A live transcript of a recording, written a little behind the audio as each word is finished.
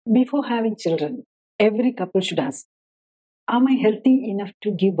Before having children, every couple should ask, am I healthy enough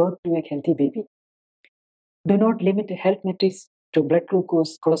to give birth to a healthy baby? Do not limit health metrics to blood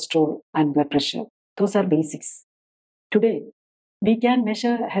glucose, cholesterol, and blood pressure. Those are basics. Today, we can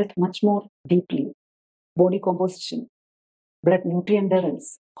measure health much more deeply. Body composition, blood nutrient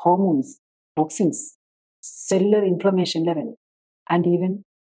levels, hormones, toxins, cellular inflammation level, and even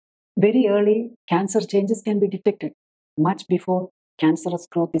very early cancer changes can be detected much before cancerous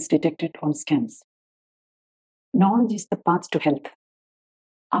growth is detected on scans. Knowledge is the path to health.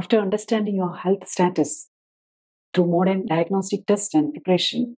 After understanding your health status through modern diagnostic tests and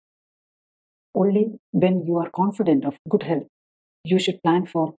preparation, only when you are confident of good health, you should plan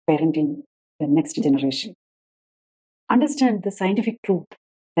for parenting the next generation. Understand the scientific truth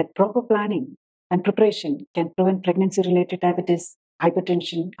that proper planning and preparation can prevent pregnancy related diabetes,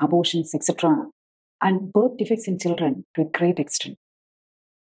 hypertension, abortions, etc., and birth defects in children to a great extent.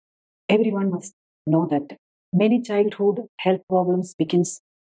 Everyone must know that many childhood health problems begins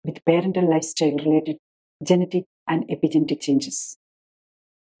with parental lifestyle related genetic and epigenetic changes.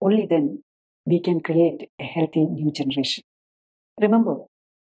 Only then we can create a healthy new generation. Remember,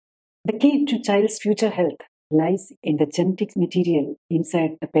 the key to child's future health lies in the genetic material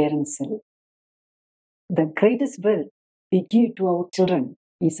inside the parent's cell. The greatest wealth we give to our children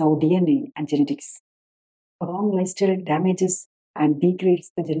is our DNA and genetics. Wrong lifestyle damages and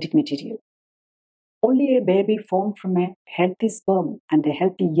degrades the genetic material. Only a baby formed from a healthy sperm and a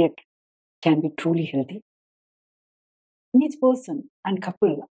healthy egg can be truly healthy. Each person and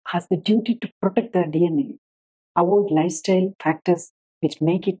couple has the duty to protect their DNA, avoid lifestyle factors which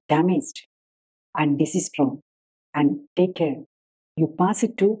make it damaged and disease prone, and take care. You pass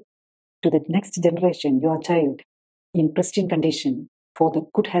it to the next generation, your child, in pristine condition for the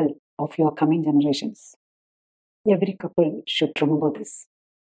good health of your coming generations. Every couple should remember this.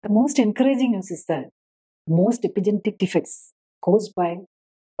 The most encouraging news is that most epigenetic defects caused by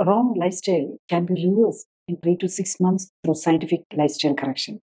wrong lifestyle can be reversed in 3 to 6 months through scientific lifestyle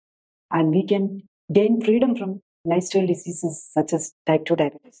correction. And we can gain freedom from lifestyle diseases such as type 2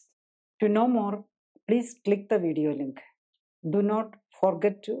 diabetes. To know more, please click the video link. Do not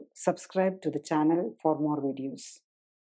forget to subscribe to the channel for more videos.